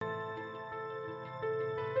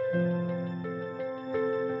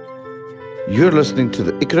You're listening to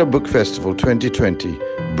the Iqra Book Festival 2020,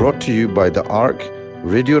 brought to you by The Ark,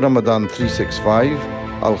 Radio Ramadan 365,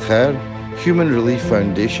 Al Khair, Human Relief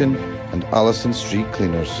Foundation, and Allison Street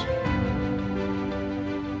Cleaners.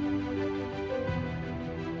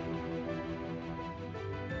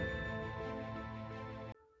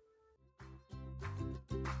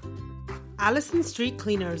 Allison Street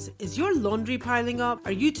Cleaners. Is your laundry piling up?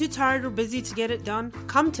 Are you too tired or busy to get it done?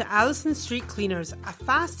 Come to Allison Street Cleaners, a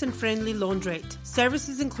fast and friendly launderette.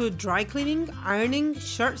 Services include dry cleaning, ironing,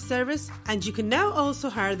 shirt service, and you can now also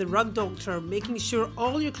hire the rug doctor, making sure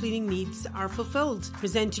all your cleaning needs are fulfilled.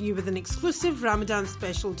 Presenting you with an exclusive Ramadan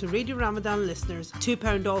special to Radio Ramadan listeners.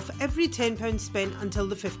 £2 off every £10 spent until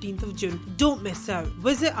the 15th of June. Don't miss out.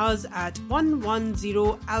 Visit us at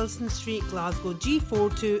 110 Allison Street, Glasgow,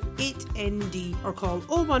 G428N or call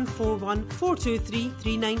 0141 423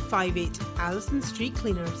 3958. Allison Street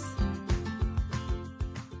Cleaners.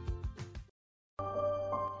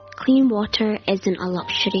 Clean water isn't a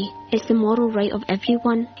luxury. It's the moral right of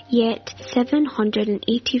everyone. Yet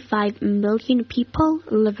 785 million people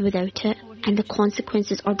live without it, and the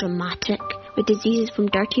consequences are dramatic, with diseases from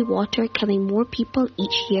dirty water killing more people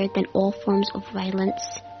each year than all forms of violence,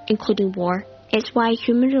 including war. It's why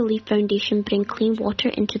Human Relief Foundation bring clean water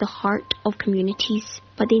into the heart of communities,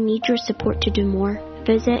 but they need your support to do more.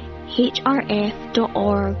 Visit hrf.org.uk.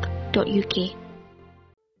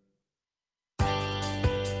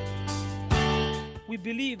 We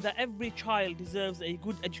believe that every child deserves a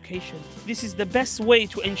good education. This is the best way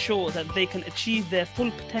to ensure that they can achieve their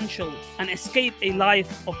full potential and escape a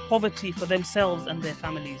life of poverty for themselves and their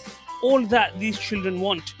families. All that these children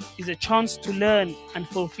want is a chance to learn and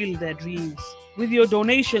fulfill their dreams. With your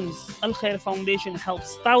donations, Al Khair Foundation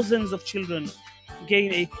helps thousands of children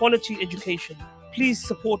gain a quality education. Please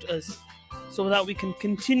support us so that we can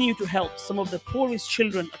continue to help some of the poorest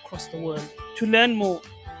children across the world. To learn more,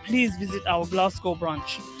 please visit our Glasgow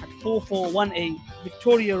branch at 441A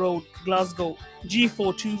Victoria Road, Glasgow,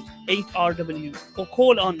 G428RW, or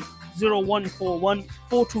call on 0141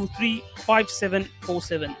 423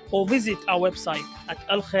 5747 or visit our website at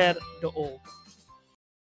alkhair.org.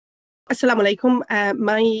 Assalamu alaikum.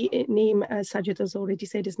 My name, as Sajid has already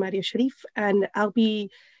said, is Maria Sharif, and I'll be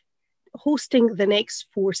hosting the next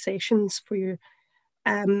 4 sessions for you.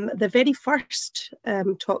 The very first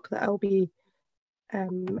talk that I'll be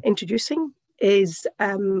introducing is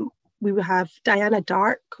we will have Diana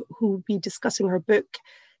Dark, who will be discussing her book,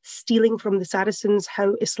 Stealing from the Saracens,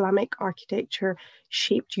 How Islamic Architecture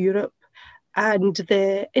Shaped Europe. And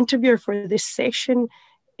the interviewer for this session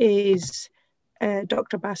is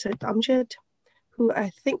Dr. Basit Amjad, who I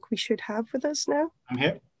think we should have with us now. I'm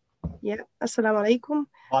here. Yeah, assalamu alaikum.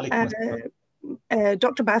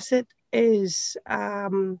 Dr. Basit is a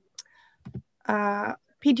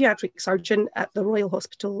paediatric surgeon at the Royal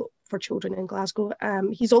Hospital for Children in Glasgow.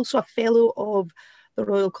 He's also a fellow of the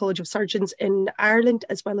Royal College of Surgeons in Ireland,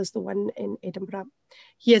 as well as the one in Edinburgh.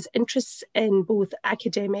 He has interests in both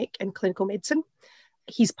academic and clinical medicine.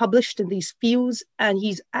 He's published in these fields, and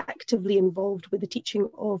he's actively involved with the teaching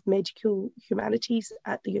of medical humanities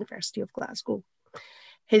at the University of Glasgow.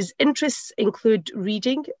 His interests include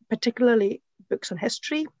reading, particularly books on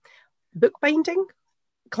history, bookbinding,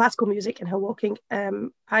 classical music, and hill walking. I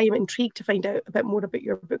am intrigued to find out a bit more about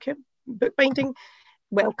your bookbinding.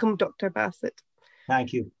 Welcome, Dr. Basit.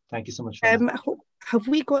 Thank you. Thank you so much. For that. Have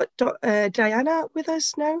we got Diana with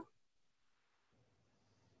us now?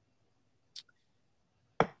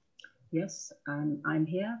 Yes, I'm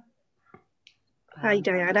here. Hi,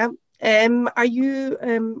 Diana. Are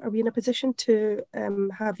we in a position to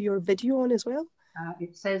have your video on as well?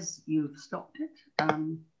 It says you've stopped it,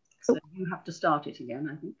 so you have to start it again,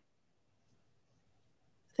 I think.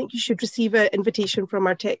 I think you should receive an invitation from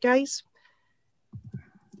our tech guys.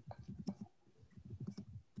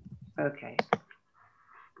 Okay.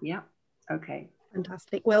 Yeah, okay.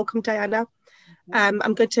 Fantastic. Welcome, Diana.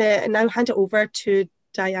 I'm going to now hand it over to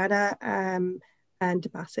Diana and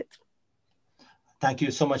Basit. Thank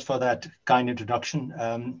you so much for that kind introduction.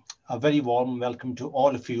 A very warm welcome to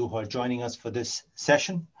all of you who are joining us for this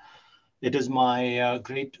session. It is my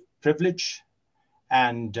great privilege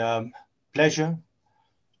and pleasure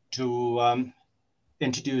to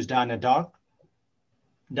introduce Diana Dark.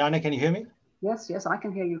 Diana, can you hear me? Yes, I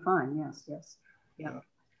can hear you fine. Yes. Yeah.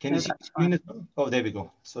 Can you see the screen? Oh, there we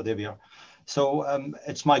go. So there we are. So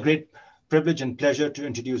it's my great privilege and pleasure to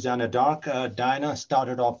introduce Diana Dark. Diana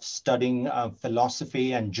started off studying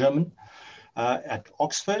philosophy and German at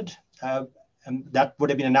Oxford. And that would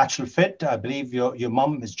have been a natural fit. I believe your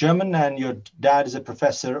mom is German and your dad is a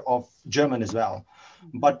professor of German as well.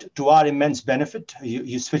 But to our immense benefit,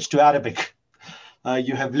 you switched to Arabic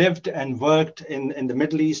You have lived and worked in the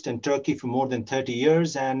Middle East and Turkey for more than 30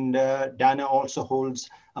 years, and Dana also holds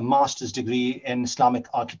a master's degree in Islamic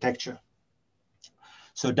architecture.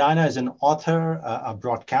 So Dana is an author, a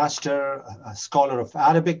broadcaster, a scholar of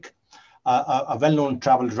Arabic, a well-known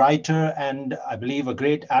travel writer, and I believe a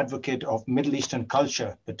great advocate of Middle Eastern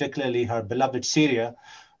culture, particularly her beloved Syria,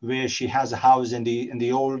 where she has a house in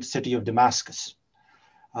the old city of Damascus.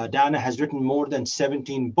 Dana has written more than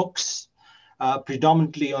 17 books,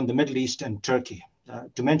 predominantly on the Middle East and Turkey.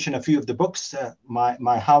 To mention a few of the books,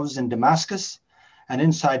 My House in Damascus, An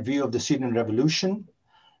Inside View of the Syrian Revolution,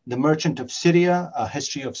 The Merchant of Syria, A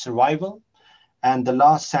History of Survival, and The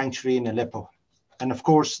Last Sanctuary in Aleppo. And of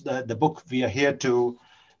course, the book we are here to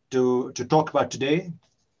talk about today,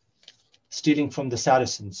 Stealing from the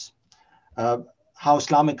Saracens, How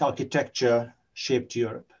Islamic Architecture Shaped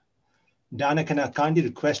Europe. Dana, can I kindly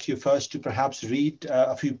request you first to perhaps read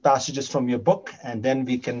a few passages from your book, and then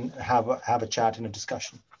we can have a chat and a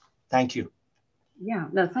discussion. Thank you. Yeah,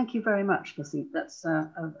 no, thank you very much, Naseeb. That's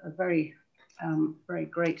a very, very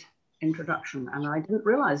great introduction. And I didn't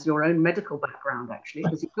realize your own medical background, actually,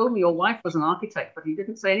 because you told me your wife was an architect, but you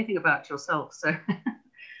didn't say anything about yourself. So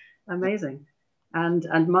amazing.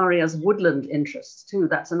 And Maria's woodland interests too.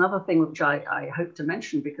 That's another thing which I hope to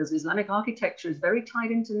mention, because Islamic architecture is very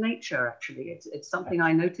tied into nature, actually. It's something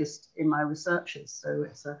I noticed in my researches. So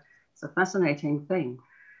it's a fascinating thing.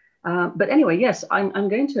 But anyway, yes, I've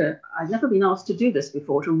never been asked to do this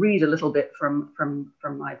before, to read a little bit from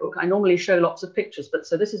my book. I normally show lots of pictures, but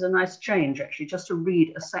so this is a nice change, actually, just to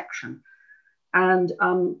read a section. And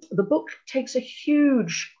the book takes a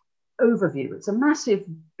huge overview. It's a massive,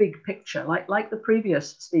 big picture, like the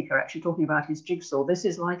previous speaker actually talking about his jigsaw. This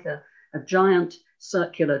is like a giant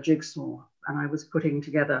circular jigsaw, and I was putting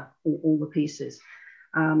together all the pieces.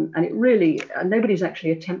 And it really, nobody's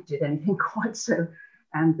actually attempted anything quite so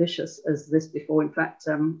ambitious as this before. In fact,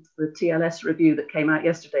 the TLS review that came out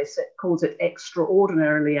yesterday calls it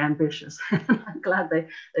extraordinarily ambitious. I'm glad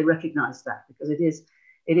they recognized that, because it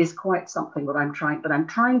is quite something that I'm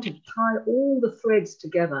trying to tie all the threads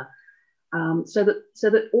together, so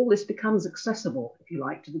that all this becomes accessible, if you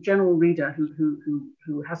like, to the general reader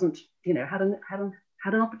who hasn't, had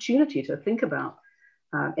an opportunity to think about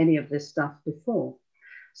any of this stuff before.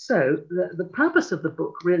 So the purpose of the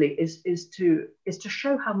book really is to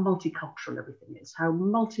show how multicultural everything is,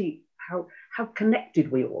 how connected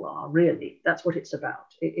we all are. Really, that's what it's about.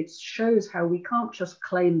 It shows how we can't just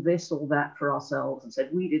claim this or that for ourselves and said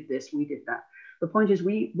we did this, we did that. The point is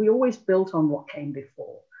we always built on what came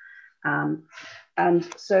before. And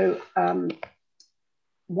so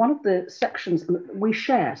one of the sections, we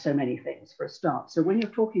share so many things for a start. So when you're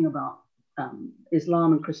talking about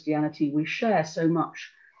Islam and Christianity, we share so much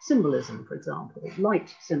symbolism, for example,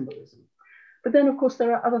 light symbolism. But then, of course,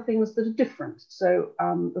 there are other things that are different. So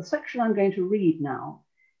the section I'm going to read now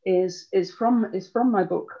is from my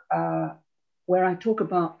book, where I talk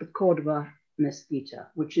about the Cordoba Mezquita,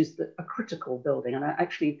 which is a critical building. And I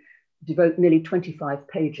actually devote nearly 25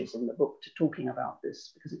 pages in the book to talking about this,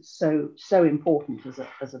 because it's so important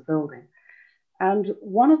as a building. And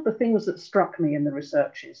one of the things that struck me in the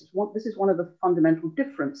research is this is one of the fundamental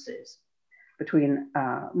differences between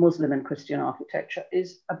Muslim and Christian architecture,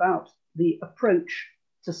 is about the approach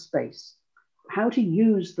to space, how to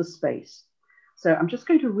use the space. So I'm just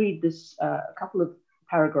going to read this a couple of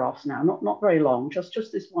paragraphs now, not very long, just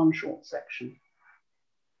this one short section.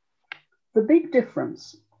 The big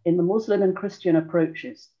difference in the Muslim and Christian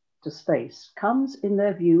approaches to space comes in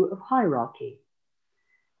their view of hierarchy.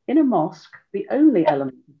 In a mosque, the only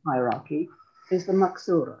element of hierarchy is the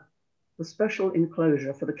maksura, the special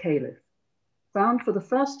enclosure for the caliph, found for the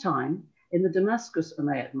first time in the Damascus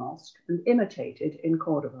Umayyad Mosque and imitated in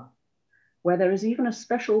Cordoba, where there is even a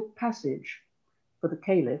special passage for the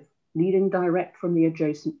caliph leading direct from the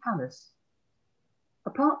adjacent palace.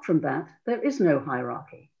 Apart from that, there is no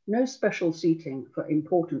hierarchy, no special seating for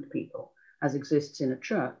important people as exists in a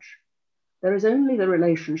church. There is only the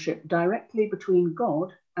relationship directly between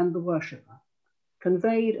God and the worshipper,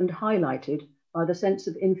 conveyed and highlighted by the sense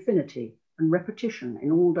of infinity and repetition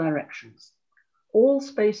in all directions. All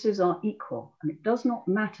spaces are equal, and it does not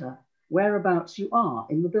matter whereabouts you are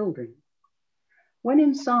in the building. When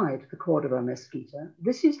inside the Cordoba Mezquita,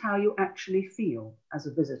 this is how you actually feel as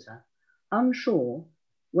a visitor, unsure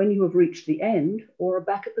when you have reached the end or are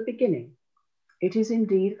back at the beginning. It is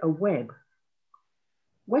indeed a web.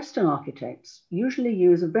 Western architects usually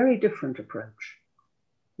use a very different approach,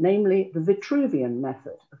 namely the Vitruvian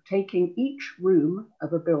method of taking each room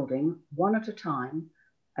of a building one at a time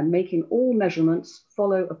and making all measurements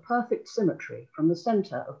follow a perfect symmetry from the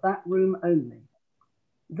center of that room only.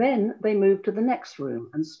 Then they move to the next room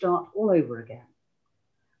and start all over again.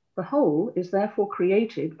 The whole is therefore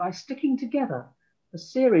created by sticking together a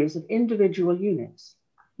series of individual units,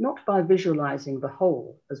 not by visualizing the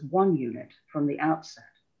whole as one unit from the outset.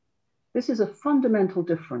 This is a fundamental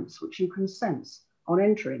difference which you can sense on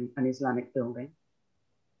entering an Islamic building.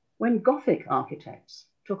 When Gothic architects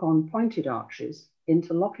took on pointed arches,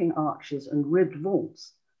 interlocking arches and ribbed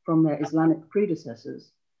vaults from their Islamic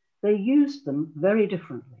predecessors, they used them very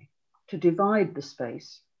differently to divide the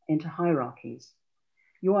space into hierarchies.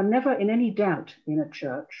 You are never in any doubt in a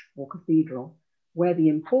church or cathedral where the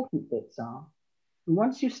important bits are. And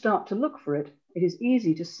once you start to look for it, it is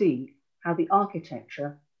easy to see how the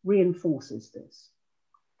architecture reinforces this.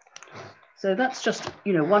 So that's just,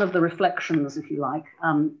 one of the reflections, if you like,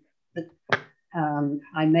 that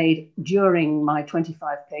I made during my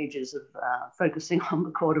 25 pages of focusing on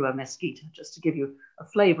the Cordoba Mesquite, just to give you a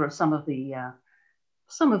flavor of some of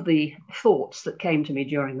the thoughts that came to me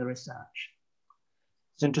during the research.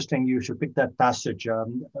 It's interesting you should pick that passage.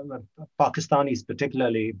 Pakistanis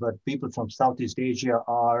particularly, but people from Southeast Asia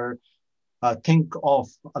are think of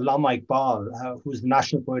Allama Iqbal, who's the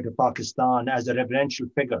national poet of Pakistan, as a reverential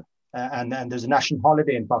figure. And there's a national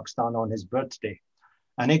holiday in Pakistan on his birthday.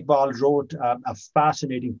 And Iqbal wrote a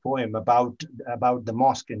fascinating poem about the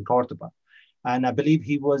mosque in Cordoba. And I believe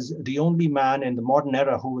he was the only man in the modern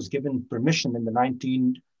era who was given permission in the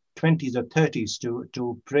 1920s or 30s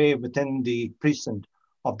to pray within the precinct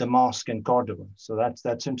of the mosque in Cordoba. So that's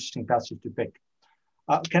interesting passage to pick.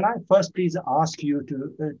 Can I first please ask you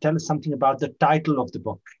to tell us something about the title of the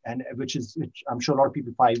book, and which I'm sure a lot of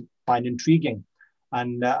people find intriguing.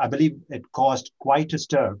 And I believe it caused quite a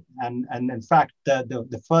stir. And in fact,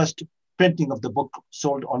 the first printing of the book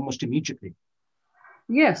sold almost immediately.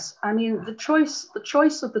 Yes, I mean, the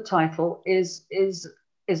choice of the title is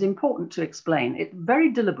important to explain. It's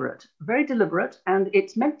very deliberate, and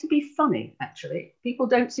it's meant to be funny, actually. People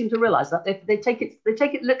don't seem to realize that. They take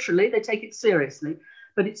it literally, they take it seriously,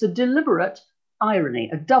 but it's a deliberate irony,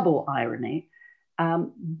 a double irony,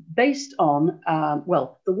 based on,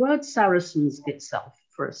 the word Saracens itself,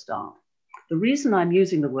 for a start. The reason I'm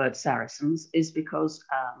using the word Saracens is because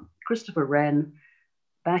Christopher Wren,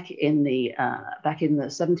 back in the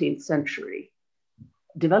 17th century,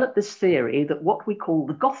 developed this theory that what we call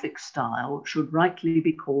the Gothic style should rightly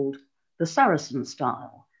be called the Saracen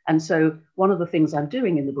style. And so one of the things I'm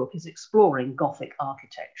doing in the book is exploring Gothic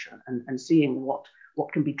architecture and seeing what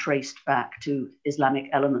can be traced back to Islamic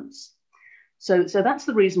elements. So that's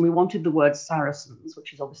the reason we wanted the word Saracens,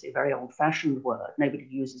 which is obviously a very old-fashioned word. Nobody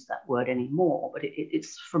uses that word anymore, but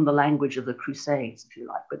it's from the language of the Crusades, if you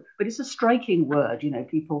like. But it's a striking word.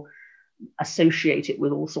 People associate it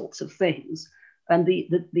with all sorts of things. And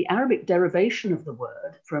the Arabic derivation of the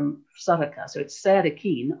word from saraka, so it's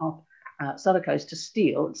sarikin, saraka is to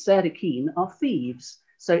steal, sarikin are thieves.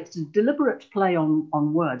 So it's a deliberate play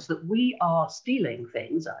on words that we are stealing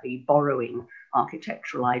things, i.e. borrowing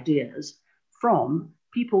architectural ideas from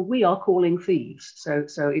people we are calling thieves. So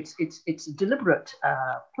it's a deliberate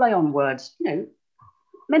play on words,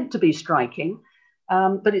 meant to be striking,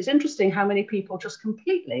 but it's interesting how many people just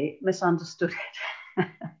completely misunderstood it.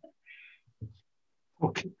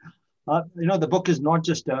 Okay, the book is not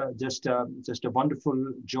just a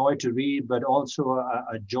wonderful joy to read, but also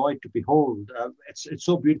a joy to behold. It's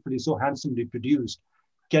so beautifully, so handsomely produced.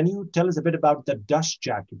 Can you tell us a bit about the dust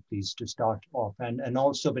jacket, please, to start off, and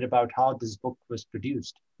also a bit about how this book was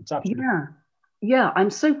produced? It's absolutely yeah. I'm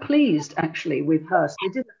so pleased actually with Hearst.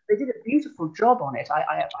 They did a beautiful job on it.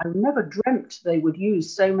 I never dreamt they would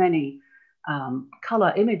use so many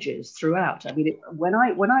color images throughout. I mean, when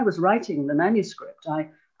I was writing the manuscript,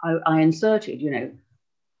 I inserted,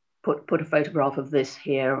 put a photograph of this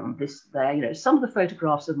here and this there. Some of the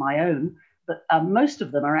photographs of my own. But most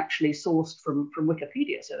of them are actually sourced from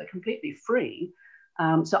Wikipedia, so they're completely free.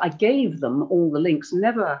 So I gave them all the links,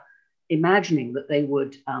 never imagining that they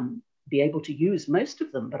would be able to use most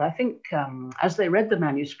of them. But I think as they read the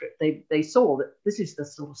manuscript, they saw that this is the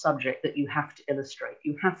sort of subject that you have to illustrate.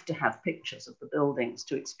 You have to have pictures of the buildings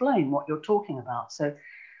to explain what you're talking about. So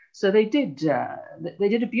they did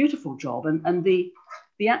a beautiful job. And the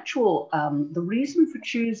actual the reason for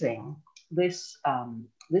choosing this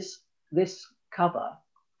cover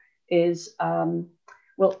is,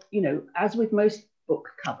 as with most book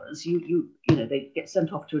covers, they get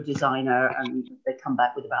sent off to a designer and they come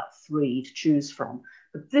back with about 3 to choose from.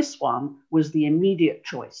 But this one was the immediate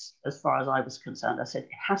choice as far as I was concerned. I said, it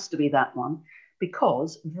has to be that one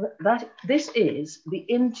because this is the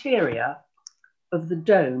interior of the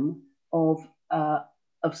dome of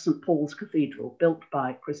St. Paul's Cathedral, built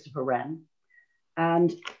by Christopher Wren.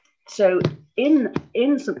 And so in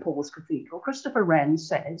St. Paul's Cathedral, Christopher Wren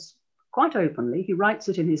says, quite openly, he writes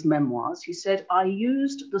it in his memoirs, he said, I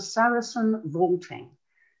used the Saracen vaulting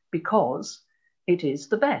because it is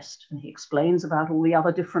the best. And he explains about all the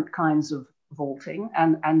other different kinds of vaulting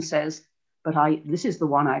and says, but this is the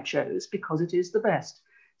one I chose because it is the best.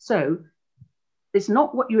 So it's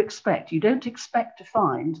not what you expect. You don't expect to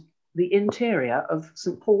find the interior of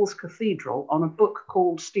St. Paul's Cathedral on a book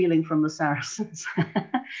called Stealing from the Saracens.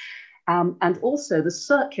 And also the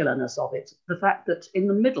circularness of it, the fact that in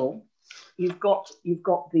the middle, you've got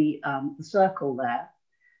the circle there.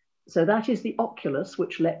 So that is the oculus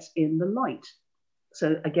which lets in the light.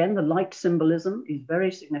 So again, the light symbolism is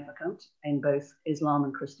very significant in both Islam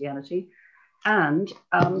and Christianity. And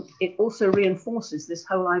it also reinforces this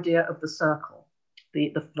whole idea of the circle,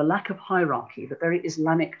 the lack of hierarchy, the very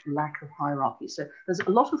Islamic lack of hierarchy. So there's a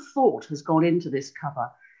lot of thought has gone into this cover.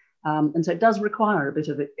 And so it does require a bit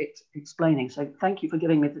of explaining. So thank you for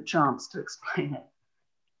giving me the chance to explain it.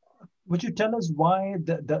 Would you tell us why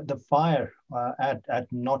the fire at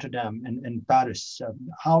Notre Dame in Paris,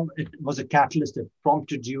 how it was a catalyst that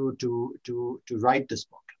prompted you to write this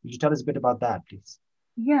book? Would you tell us a bit about that, please?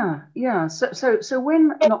 Yeah. So when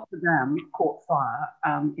Notre Dame caught fire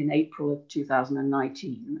in April of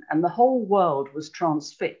 2019, and the whole world was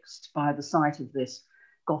transfixed by the sight of this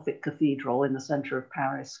Gothic cathedral in the center of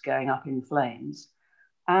Paris going up in flames,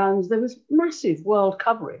 and there was massive world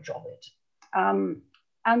coverage of it.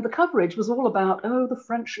 And the coverage was all about, the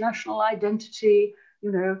French national identity,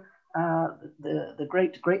 the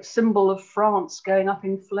great symbol of France going up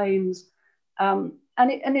in flames. I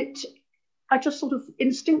just sort of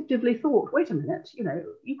instinctively thought, wait a minute,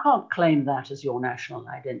 you can't claim that as your national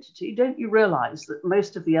identity. Don't you realize that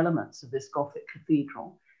most of the elements of this Gothic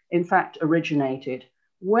cathedral, in fact, originated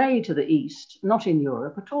way to the east, not in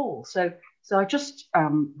Europe at all? So I just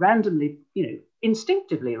randomly,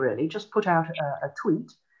 instinctively really, just put out a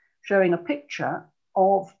tweet showing a picture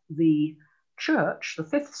of the church, the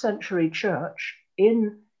 5th century church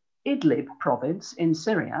in Idlib province in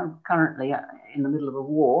Syria, currently in the middle of a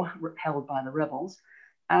war held by the rebels,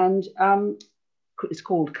 and it's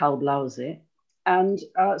called Kalblauze, and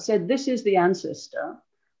said this is the ancestor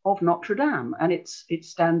of Notre Dame, and it's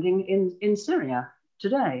standing in Syria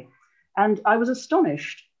today. And I was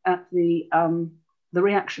astonished at the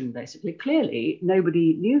reaction. Basically, clearly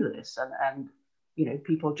nobody knew this, and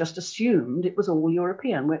people just assumed it was all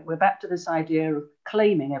European. We're back to this idea of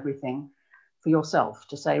claiming everything for yourself,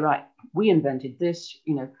 to say, right, we invented this,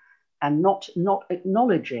 and not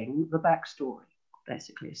acknowledging the backstory,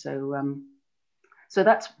 basically. So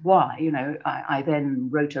that's why, I then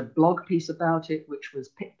wrote a blog piece about it, which was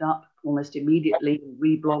picked up almost immediately and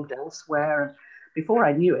reblogged elsewhere. And before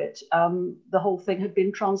I knew it, the whole thing had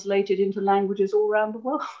been translated into languages all around the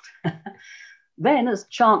world. Then, as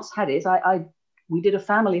chance had it, we did a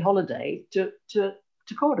family holiday to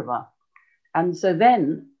Cordoba. And so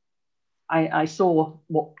then I saw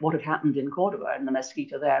what had happened in Cordoba, in the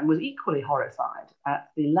Mesquita there, and was equally horrified at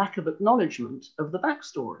the lack of acknowledgement of the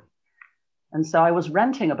backstory. And so I was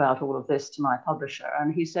ranting about all of this to my publisher,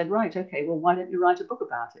 and he said, right, okay, well, why don't you write a book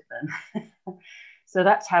about it then? So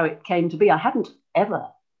that's how it came to be. I hadn't ever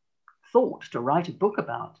thought to write a book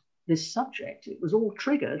about this subject. It was all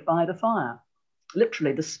triggered by the fire.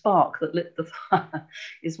 Literally, the spark that lit the fire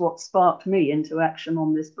is what sparked me into action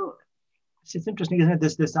on this book. It's interesting, isn't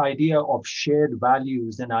it? This idea of shared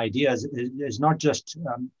values and ideas is not just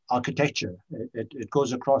architecture. It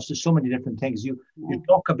goes across to so many different things. You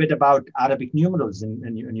talk a bit about Arabic numerals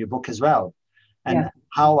in your book as well, and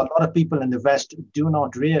how a lot of people in the West do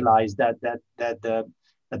not realize that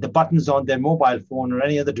the buttons on their mobile phone or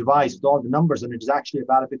any other device with all the numbers on it is actually of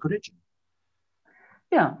Arabic origin.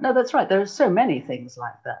 Yeah, no, that's right. There are so many things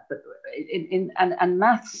like that. But and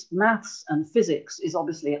maths and physics is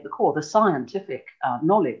obviously at the core. The scientific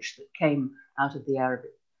knowledge that came out of the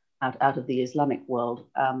Arabic, out of the Islamic world.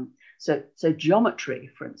 So geometry,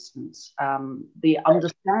 for instance, the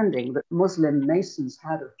understanding that Muslim masons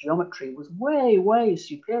had of geometry was way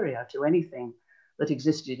superior to anything that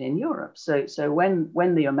existed in Europe. So when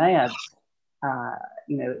the Umayyads,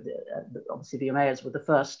 obviously the Umayyads were the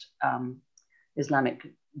first Islamic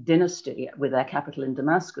dynasty with their capital in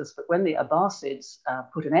Damascus, but when the Abbasids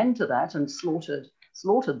put an end to that and slaughtered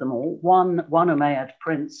them all, one Umayyad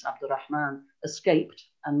prince, Abdurrahman, escaped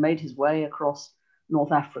and made his way across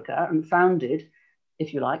North Africa and founded,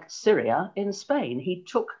 if you like, Syria in Spain.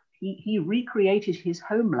 He recreated his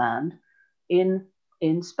homeland in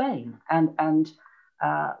Spain, and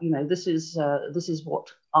this is what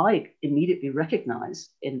I immediately recognize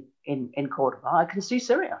in Cordoba. I can see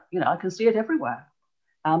Syria, I can see it everywhere.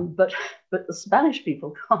 But the Spanish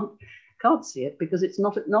people can't see it because it's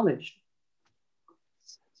not acknowledged.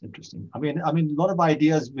 It's interesting. I mean, a lot of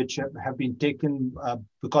ideas which have been taken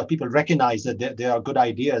because people recognize that they are good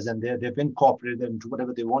ideas and they've incorporated into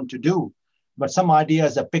whatever they want to do. But some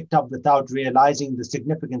ideas are picked up without realizing the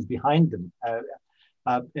significance behind them.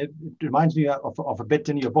 It reminds me of a bit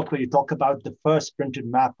in your book where you talk about the first printed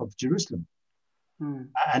map of Jerusalem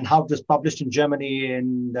and how it was published in Germany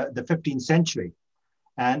in the 15th century.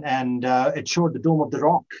 And it showed the Dome of the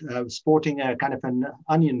Rock sporting a kind of an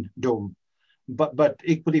onion dome. But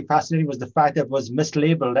equally fascinating was the fact that it was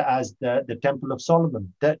mislabeled as the Temple of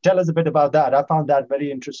Solomon. Tell us a bit about that. I found that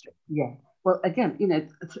very interesting. Yeah. Well, again,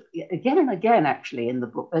 again and again, actually, in the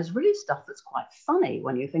book, there's really stuff that's quite funny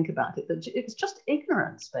when you think about it. It's just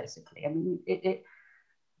ignorance, basically. I mean,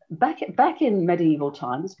 back in medieval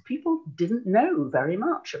times, people didn't know very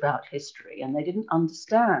much about history, and they didn't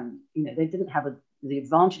understand. They didn't have the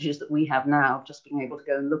advantages that we have now of just being able to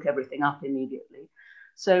go and look everything up immediately.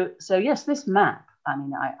 So yes, this map. I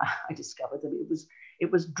mean, I discovered that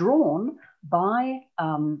it was drawn by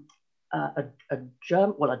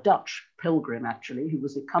a Dutch pilgrim, actually, who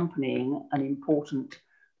was accompanying an important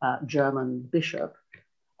German bishop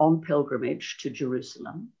on pilgrimage to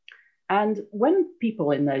Jerusalem. And when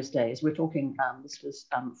people in those days, we're talking, this was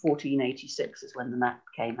 1486 is when the map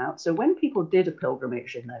came out. So when people did a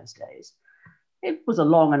pilgrimage in those days, it was a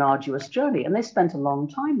long and arduous journey, and they spent a long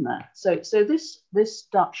time there. So this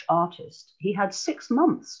Dutch artist, he had 6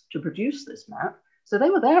 months to produce this map. So they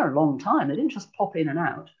were there a long time. They didn't just pop in and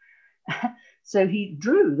out. So he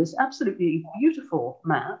drew this absolutely beautiful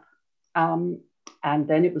map, and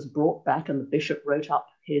then it was brought back, and the bishop wrote up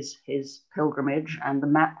his pilgrimage, and the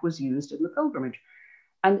map was used in the pilgrimage.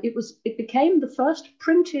 And it became the first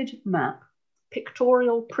printed map,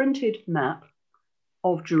 pictorial printed map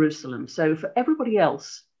of Jerusalem. So for everybody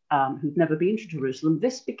else who'd never been to Jerusalem,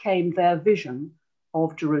 this became their vision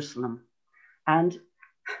of Jerusalem. And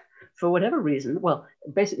for whatever reason, well,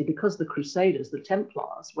 basically because the Crusaders, the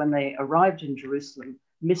Templars, when they arrived in Jerusalem,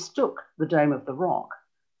 mistook the Dome of the Rock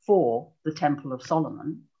for the Temple of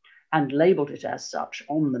Solomon and labeled it as such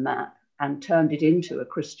on the map and turned it into a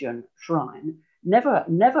Christian shrine,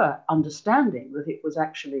 never understanding that it was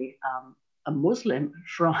actually a Muslim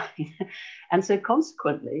shrine. And so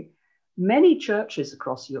consequently, many churches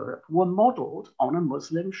across Europe were modeled on a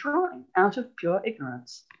Muslim shrine out of pure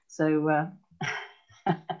ignorance. So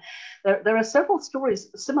there are several stories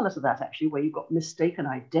similar to that, actually, where you've got mistaken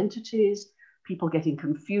identities, people getting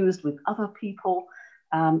confused with other people.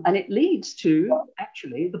 And it leads to,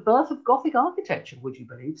 actually, the birth of Gothic architecture, would you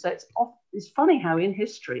believe? So it's funny how in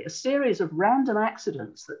history, a series of random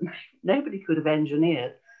accidents that nobody could have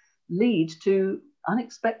engineered lead to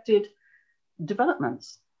unexpected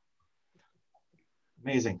developments.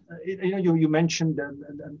 Amazing. You mentioned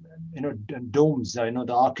domes.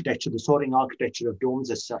 The architecture, the soaring architecture of domes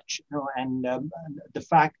as such. And the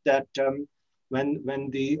fact that when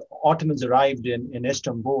the Ottomans arrived in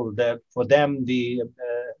Istanbul, for them they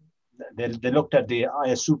looked at the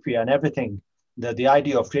Hagia Sophia and everything. The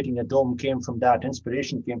idea of creating a dome came from that.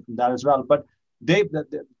 Inspiration came from that as well. But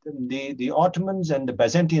the Ottomans and the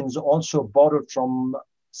Byzantines also borrowed from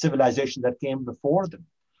civilization that came before them.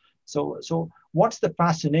 So what's the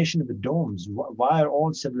fascination of the domes? Why are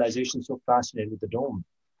all civilizations so fascinated with the dome?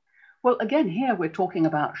 Well, again, here we're talking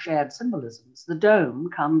about shared symbolisms. The dome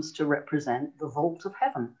comes to represent the vault of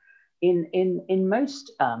heaven. In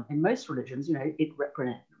most religions, it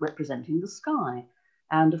representing the sky.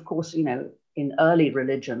 And of course, in early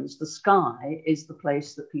religions, the sky is the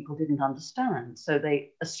place that people didn't understand. So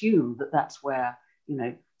they assumed that that's where,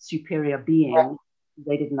 superior being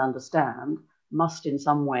they didn't understand must in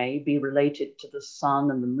some way be related to the sun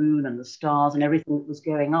and the moon and the stars and everything that was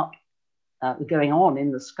going on in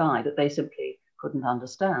the sky that they simply couldn't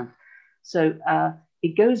understand. So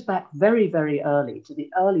it goes back very, very early to the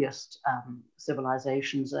earliest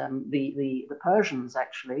civilizations. The Persians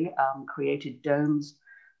actually created domes.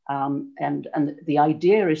 And the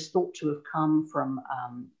idea is thought to have come from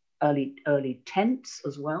early tents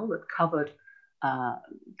as well that covered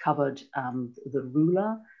the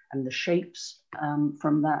ruler and the shapes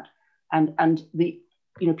from that. And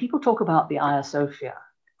people talk about the Hagia Sophia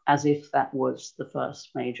as if that was the first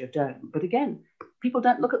major dome. But again, people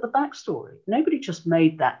don't look at the backstory. Nobody just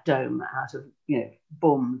made that dome out of,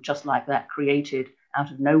 boom, just like that, created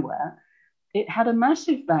out of nowhere. It had a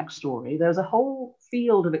massive backstory. There's a whole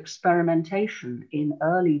field of experimentation in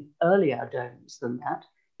earlier domes than that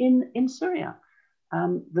in Syria.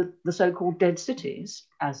 the so-called dead cities,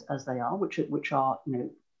 as they are, which are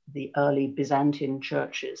the early Byzantine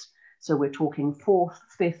churches. So we're talking 4th,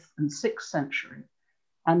 5th, and 6th century.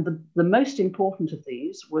 And the most important of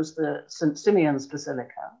these was the St. Simeon's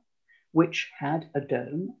Basilica, which had a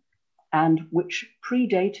dome and which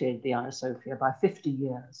predated the Hagia Sophia by 50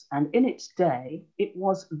 years. And in its day, it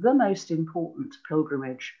was the most important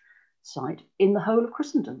pilgrimage site in the whole of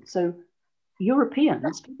Christendom. So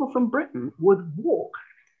Europeans, people from Britain, would walk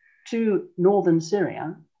to northern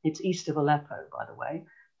Syria. It's east of Aleppo, by the way,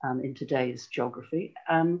 in today's geography.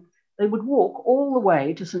 They would walk all the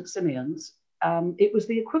way to St. Simeon's. It was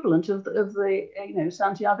the equivalent of the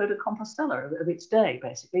Santiago de Compostela of its day,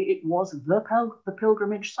 basically. It was the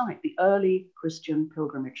pilgrimage site, the early Christian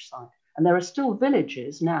pilgrimage site. And there are still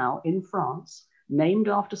villages now in France named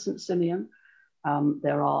after St. Simeon.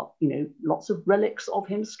 There are, lots of relics of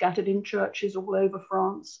him scattered in churches all over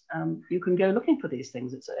France. You can go looking for these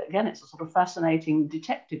things. It's a sort of fascinating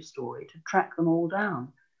detective story to track them all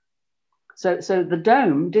down. So the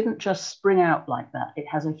dome didn't just spring out like that. It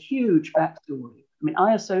has a huge backstory. I mean,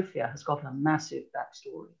 Hagia Sophia has got a massive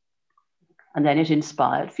backstory. And then it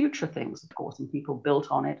inspired future things, of course, and people built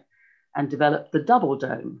on it and developed the double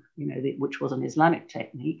dome, which was an Islamic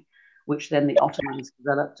technique, which then the Ottomans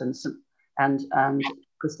developed, and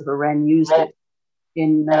Christopher Wren used it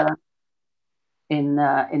in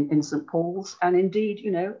St. Paul's, and indeed,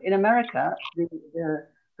 in America,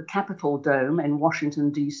 the Capitol Dome in Washington,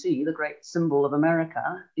 D.C., the great symbol of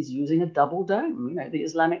America, is using a double dome, the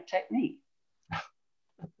Islamic technique.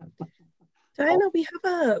 Diana, we have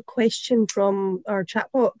a question from our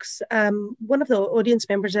chat box. One of the audience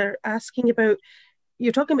members are asking about,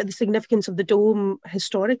 you're talking about the significance of the dome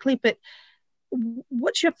historically, but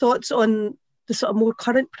what's your thoughts on the sort of more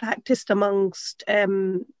current practice amongst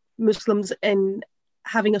Muslims in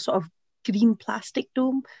having a sort of green plastic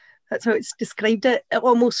dome? That's how it's described. It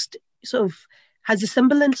almost sort of has the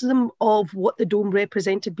symbolism of what the dome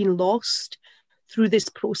represented being lost through this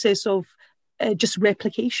process of just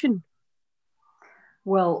replication.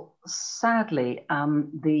 Well, sadly,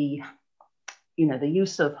 the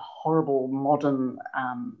use of horrible modern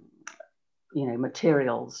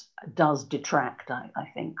materials does detract,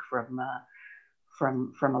 I think, from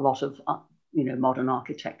a lot of modern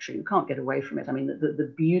architecture. You can't get away from it. I mean,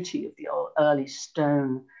 the beauty of the early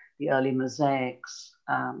stone, the early mosaics,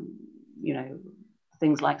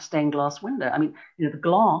 things like stained glass window. I mean, the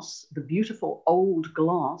glass, the beautiful old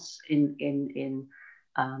glass in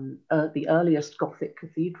the earliest Gothic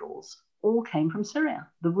cathedrals all came from Syria.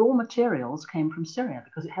 The raw materials came from Syria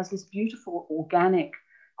because it has this beautiful organic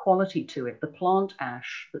quality to it. The plant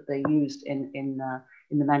ash that they used in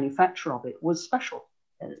the manufacture of it was special.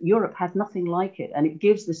 Europe had nothing like it, and it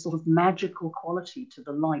gives this sort of magical quality to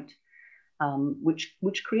the light,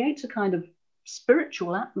 which creates a kind of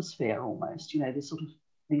spiritual atmosphere almost.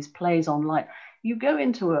 These plays on light. You go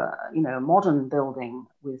into a modern building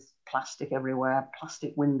with plastic everywhere,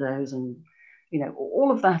 plastic windows, and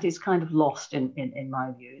all of that is kind of lost in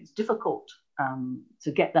my view. It's difficult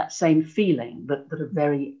to get that same feeling that a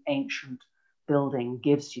very ancient building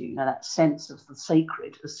gives you, that sense of the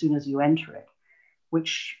sacred as soon as you enter it,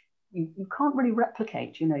 which you can't really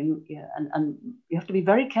replicate. And you have to be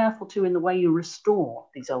very careful too in the way you restore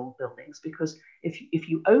these old buildings, because if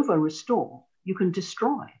you over restore, you can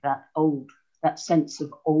destroy that sense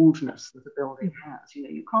of oldness that the building has.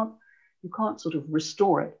 You can't sort of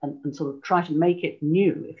restore it and sort of try to make it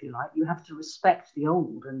new, if you like. You have to respect the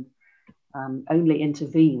old and only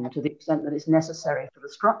intervene to the extent that it's necessary for the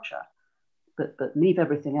structure, but leave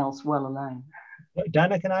everything else well alone.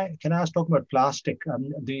 Diana, can I ask, talking about plastic?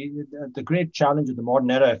 The great challenge of the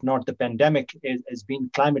modern era, if not the pandemic, has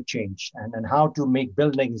been climate change and how to make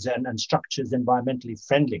buildings and structures environmentally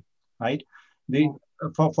friendly, right?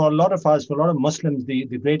 For a lot of us, for a lot of Muslims, the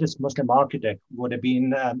greatest Muslim architect would have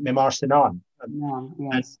been Mimar Sinan.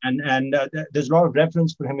 Yes. And there's a lot of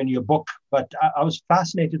reference for him in your book, but I was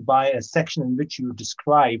fascinated by a section in which you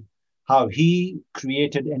describe how he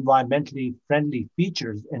created environmentally friendly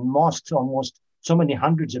features in mosques almost so many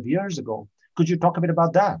hundreds of years ago. Could you talk a bit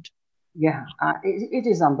about that? Yeah, it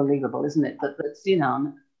is unbelievable, isn't it, that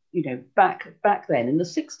Sinan, back then in the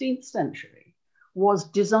 16th century, was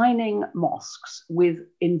designing mosques with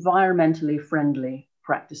environmentally friendly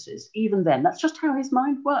practices. Even then, that's just how his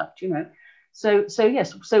mind worked, So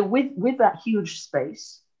yes, so with that huge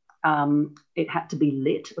space, it had to be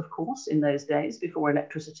lit, of course, in those days before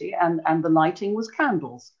electricity, and the lighting was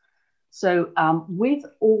candles. So with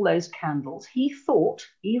all those candles, he thought,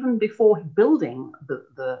 even before building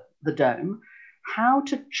the dome, how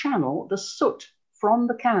to channel the soot from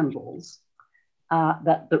the candles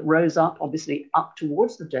that rose up, obviously up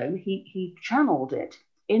towards the dome, he channeled it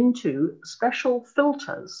into special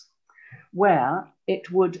filters where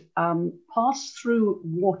it would pass through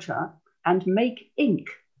water and make ink.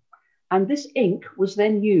 And this ink was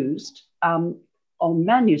then used on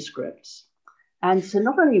manuscripts. And so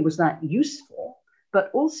not only was that useful, but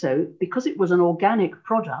also because it was an organic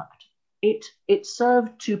product, it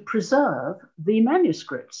served to preserve the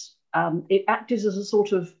manuscripts. It acted as a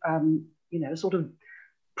sort of, sort of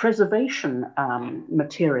preservation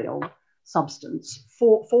material substance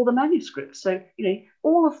for the manuscript. So,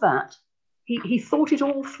 all of that, he thought it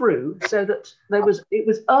all through so that it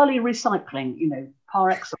was early recycling, par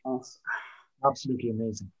excellence. Absolutely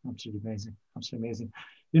amazing. Absolutely amazing. Absolutely amazing.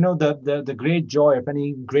 The great joy of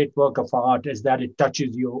any great work of art is that it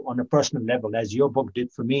touches you on a personal level, as your book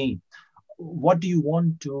did for me. What do you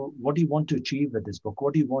want to achieve with this book?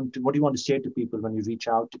 What do you want to say to people when you reach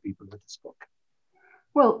out to people with this book?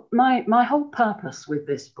 Well, my whole purpose with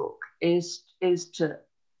this book is to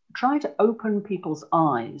try to open people's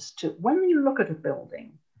eyes to, when you look at a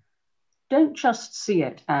building, don't just see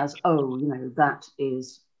it as, that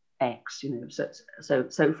is X, so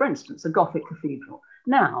for instance, a Gothic cathedral.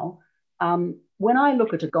 Now, when I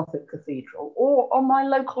look at a Gothic cathedral or my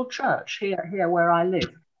local church here where I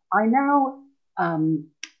live, I now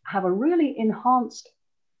have a really enhanced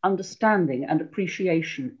understanding and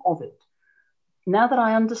appreciation of it. Now that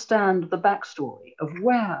I understand the backstory of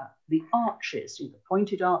where the arches, the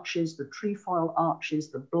pointed arches, the trefoil arches,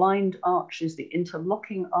 the blind arches, the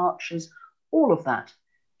interlocking arches, all of that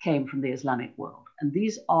came from the Islamic world. And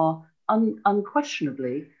these are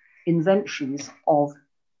unquestionably inventions of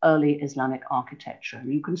early Islamic architecture.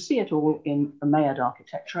 And you can see it all in Umayyad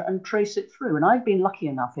architecture and trace it through. And I've been lucky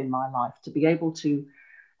enough in my life to be able to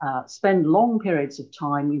spend long periods of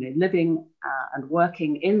time, living and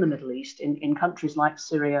working in the Middle East, in countries like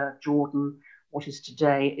Syria, Jordan, what is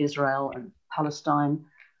today Israel and Palestine.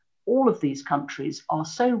 All of these countries are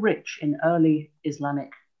so rich in early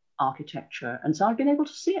Islamic architecture. And so I've been able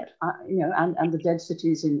to see it, and the dead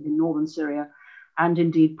cities in northern Syria, and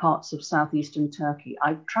indeed parts of southeastern Turkey.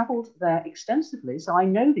 I've traveled there extensively, so I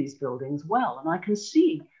know these buildings well, and I can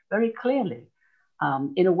see very clearly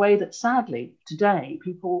in a way that sadly today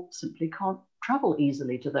people simply can't travel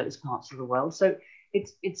easily to those parts of the world. So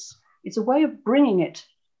it's a way of bringing it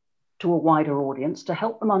to a wider audience to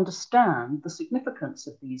help them understand the significance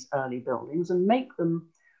of these early buildings and make them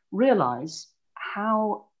realize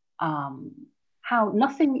how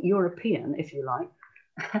nothing European, if you like,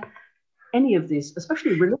 any of this,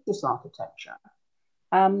 especially religious architecture,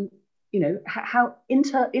 how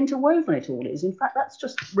interwoven it all is. In fact, that's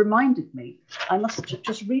just reminded me, I must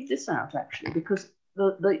just read this out actually, because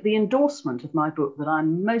the endorsement of my book that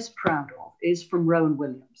I'm most proud of is from Rowan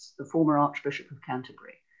Williams, the former Archbishop of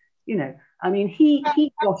Canterbury. He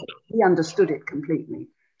got it, he understood it completely.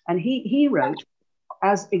 And he wrote,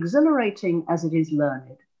 "As exhilarating as it is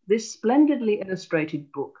learned, this splendidly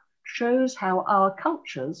illustrated book shows how our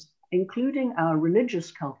cultures, including our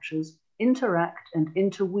religious cultures, interact and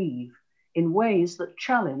interweave in ways that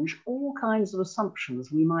challenge all kinds of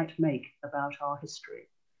assumptions we might make about our history.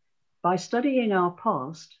 By studying our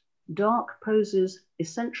past, Dark poses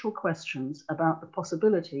essential questions about the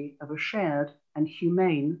possibility of a shared and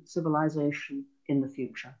humane civilization in the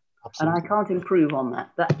future." Absolutely. And I can't improve on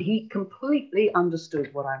that he completely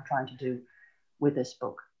understood what I'm trying to do with this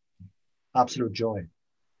book. Absolute joy.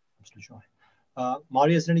 Absolute joy.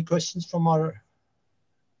 Maria, is there any questions from our...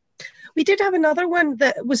 We did have another one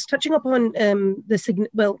that was touching upon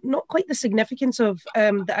not quite the significance of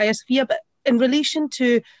the Hagia Sophia, but in relation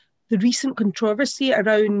to the recent controversy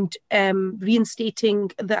around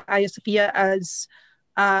reinstating the Hagia Sophia as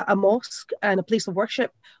a mosque and a place of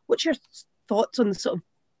worship. What's your thoughts on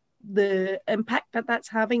the impact that that's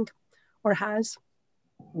having or has?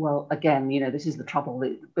 Well, again, this is the trouble.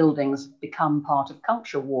 That buildings become part of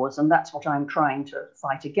culture wars, and that's what I'm trying to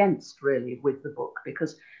fight against, really, with the book.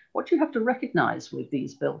 Because what you have to recognize with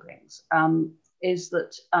these buildings is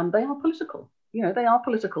that they are political. They are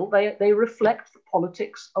political. They reflect the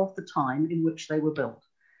politics of the time in which they were built.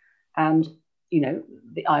 And,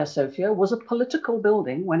 the Hagia Sophia was a political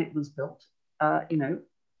building when it was built.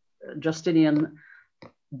 Justinian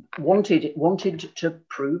wanted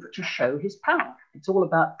to show his power. It's all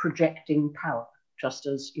about projecting power, just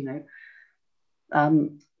as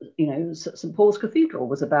St. Paul's Cathedral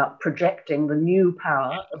was about projecting the new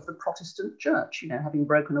power of the Protestant Church, having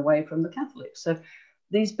broken away from the Catholics. So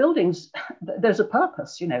these buildings, there's a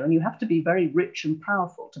purpose, and you have to be very rich and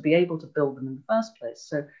powerful to be able to build them in the first place.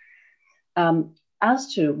 So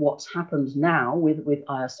as to what's happened now with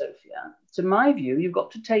Hagia Sophia, to my view, you've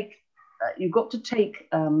got to take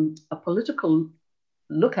a political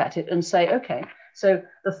look at it and say, okay, so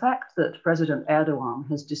the fact that President Erdogan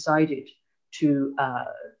has decided to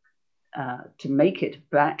make it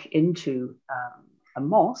back into a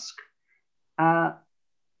mosque,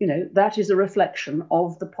 that is a reflection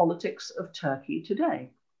of the politics of Turkey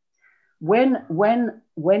today. When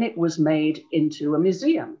it was made into a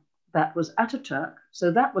museum, that was Ataturk,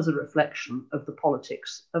 so that was a reflection of the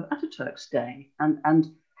politics of Ataturk's day,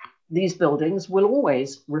 and these buildings will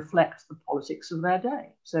always reflect the politics of their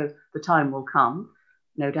day. So the time will come,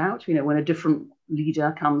 no doubt, when a different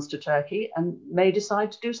leader comes to Turkey and may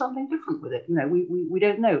decide to do something different with it. We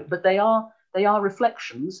don't know, but they are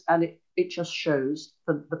reflections, and it just shows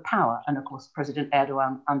the power. And of course, President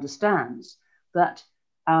Erdogan understands that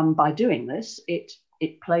by doing this,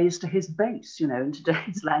 it plays to his base, in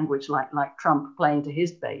today's language, like Trump playing to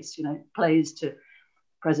his base, plays to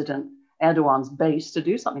President Erdogan's base to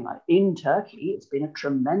do something like that. In Turkey, it's been a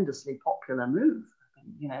tremendously popular move.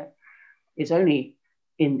 It's only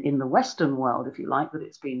in the Western world, if you like, that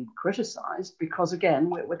it's been criticized because, again,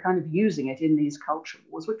 we're kind of using it in these culture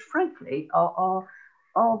wars, which frankly are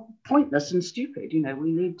pointless and stupid.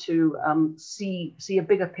 We need to see a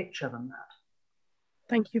bigger picture than that.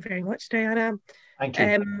 Thank you very much, Diana. Thank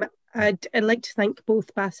you. I'd like to thank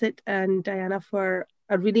both Bassett and Diana for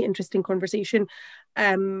a really interesting conversation.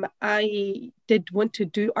 I did want to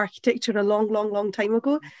do architecture a long time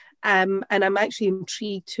ago, and I'm actually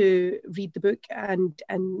intrigued to read the book and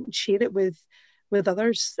share it with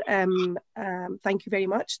others. Thank you very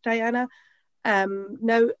much, Diana.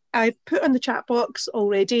 Now, I've put on the chat box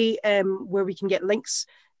already where we can get links,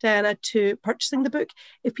 Diana, to purchasing the book.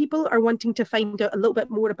 If people are wanting to find out a little bit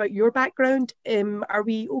more about your background, are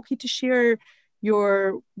we okay to share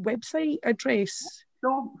your website address?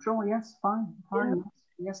 Sure, yes, fine. Yeah.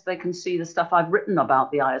 Yes, they can see the stuff I've written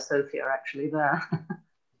about the Hagia Sophia actually there.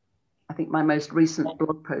 I think my most recent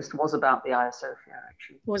blog post was about the Hagia Sophia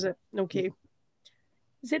actually. Was it? Okay.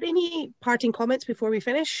 Is there any parting comments before we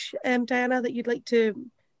finish, Diana, that you'd like to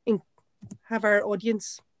have our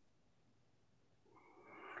audience?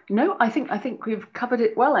 No, I think we've covered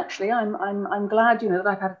it well. Actually, I'm glad that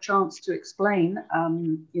I've had a chance to explain.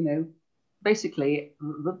 Basically,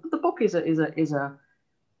 the book is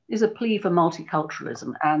a plea for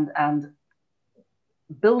multiculturalism, and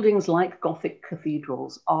buildings like Gothic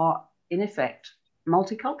cathedrals are in effect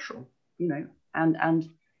multicultural. And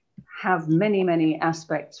have many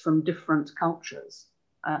aspects from different cultures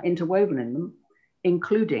interwoven in them,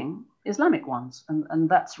 including Islamic ones, and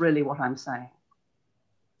that's really what I'm saying.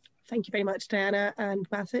 Thank you very much, Diana and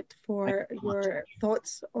Bassett, for your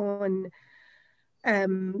thoughts on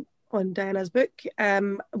Diana's book.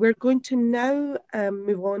 We're going to now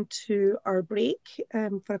move on to our break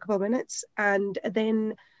for a couple of minutes, and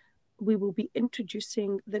then we will be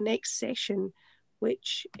introducing the next session,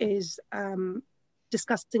 which is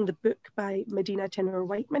discussing the book by Medina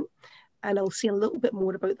Tenor-Whiteman. And I'll say a little bit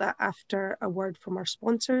more about that after a word from our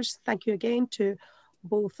sponsors. Thank you again to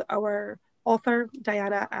both our author,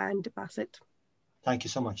 Diana, and Bassett. Thank you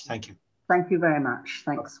so much. Thank you. Thank you very much.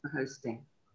 Thanks for hosting.